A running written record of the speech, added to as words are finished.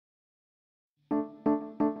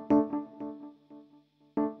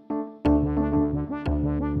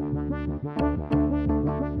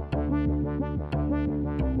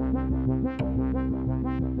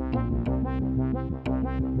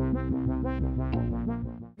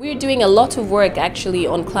We're doing a lot of work actually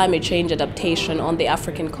on climate change adaptation on the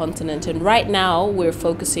African continent, and right now we're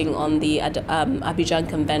focusing on the Abidjan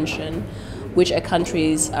Convention, which are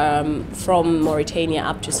countries from Mauritania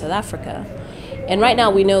up to South Africa. And right now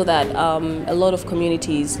we know that a lot of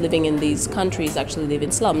communities living in these countries actually live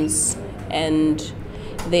in slums, and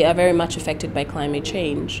they are very much affected by climate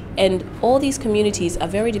change. And all these communities are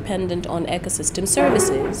very dependent on ecosystem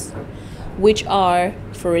services, which are,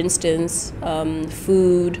 for instance,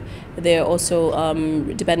 food. They're also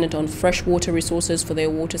dependent on fresh water resources for their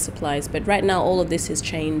water supplies. But right now all of this is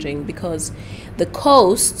changing because the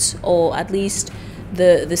coasts, or at least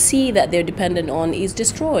the sea that they're dependent on, is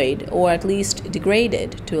destroyed or at least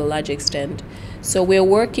degraded to a large extent. So we're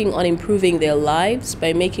working on improving their lives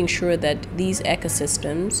by making sure that these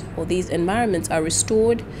ecosystems or these environments are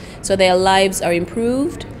restored so their lives are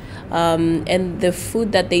improved. And the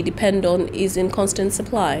food that they depend on is in constant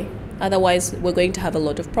supply. Otherwise, we're going to have a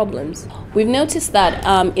lot of problems. We've noticed that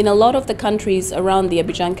in a lot of the countries around the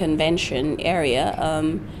Abidjan Convention area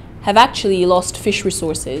have actually lost fish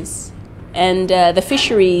resources. And the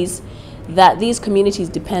fisheries that these communities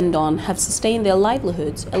depend on have sustained their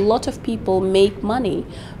livelihoods. A lot of people make money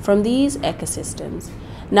from these ecosystems.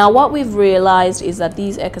 Now, what we've realized is that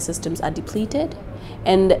these ecosystems are depleted.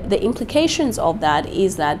 And the implications of that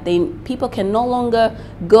is that people can no longer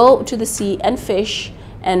go to the sea and fish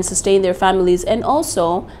and sustain their families and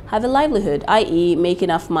also have a livelihood, i.e. make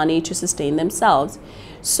enough money to sustain themselves.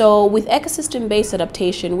 So with ecosystem-based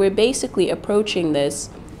adaptation, we're basically approaching this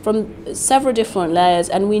from several different layers,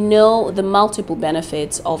 and we know the multiple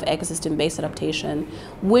benefits of ecosystem-based adaptation,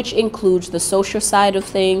 which includes the social side of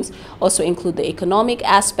things, also include the economic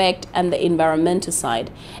aspect and the environmental side.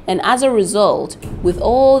 And as a result, with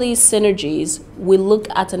all these synergies, we look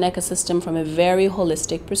at an ecosystem from a very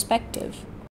holistic perspective.